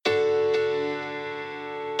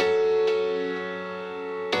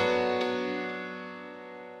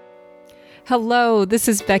Hello, this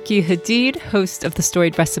is Becky Hadid, host of the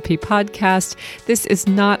Storied Recipe Podcast. This is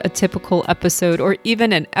not a typical episode or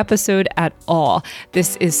even an episode at all.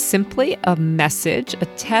 This is simply a message, a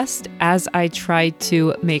test as I try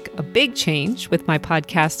to make a big change with my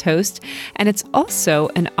podcast host. And it's also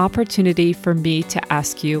an opportunity for me to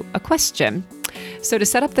ask you a question. So to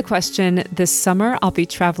set up the question, this summer I'll be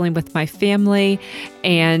traveling with my family,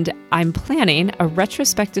 and I'm planning a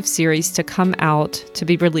retrospective series to come out to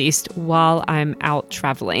be released while I'm out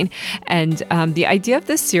traveling. And the idea of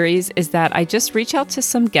this series is that I just reach out to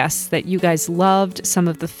some guests that you guys loved, some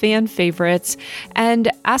of the fan favorites, and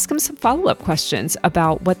ask them some follow-up questions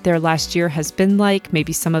about what their last year has been like,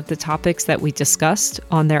 maybe some of the topics that we discussed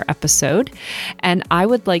on their episode. And I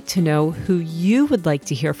would like to know who you would like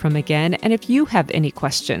to hear from again, and if you have any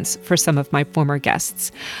questions for some of my former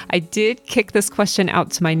guests. I did kick this question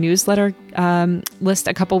out to my newsletter list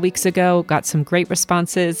a couple weeks ago, got some great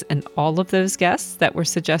responses, and all of those guests that were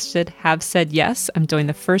suggested have said yes. I'm doing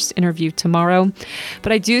the first interview tomorrow,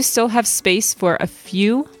 but I do still have space for a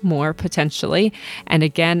few more potentially. And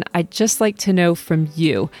again, I'd just like to know from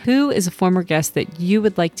you, who is a former guest that you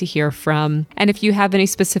would like to hear from? And if you have any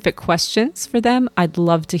specific questions for them, I'd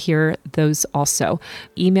love to hear those also.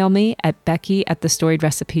 Email me at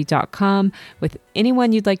becky@thestoriedrecipe.com with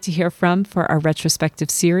anyone you'd like to hear from for our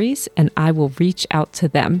retrospective series, and I will reach out to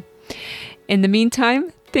them. In the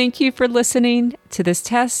meantime, thank you for listening to this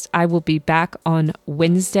test. I will be back on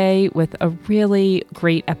Wednesday with a really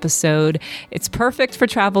great episode. It's perfect for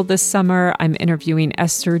travel this summer. I'm interviewing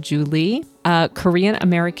Esther Julie, a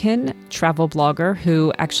Korean-American travel blogger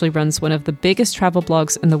who actually runs one of the biggest travel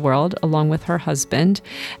blogs in the world, along with her husband.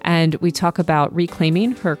 And we talk about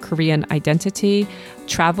reclaiming her Korean identity,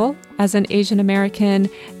 travel as an Asian American,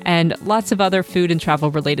 and lots of other food and travel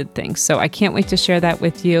related things. So I can't wait to share that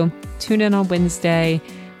with you. Tune in on Wednesday.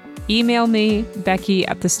 Email me,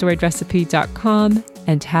 Becky@thestoriedrecipe.com,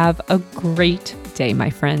 and have a great day, my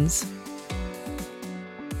friends.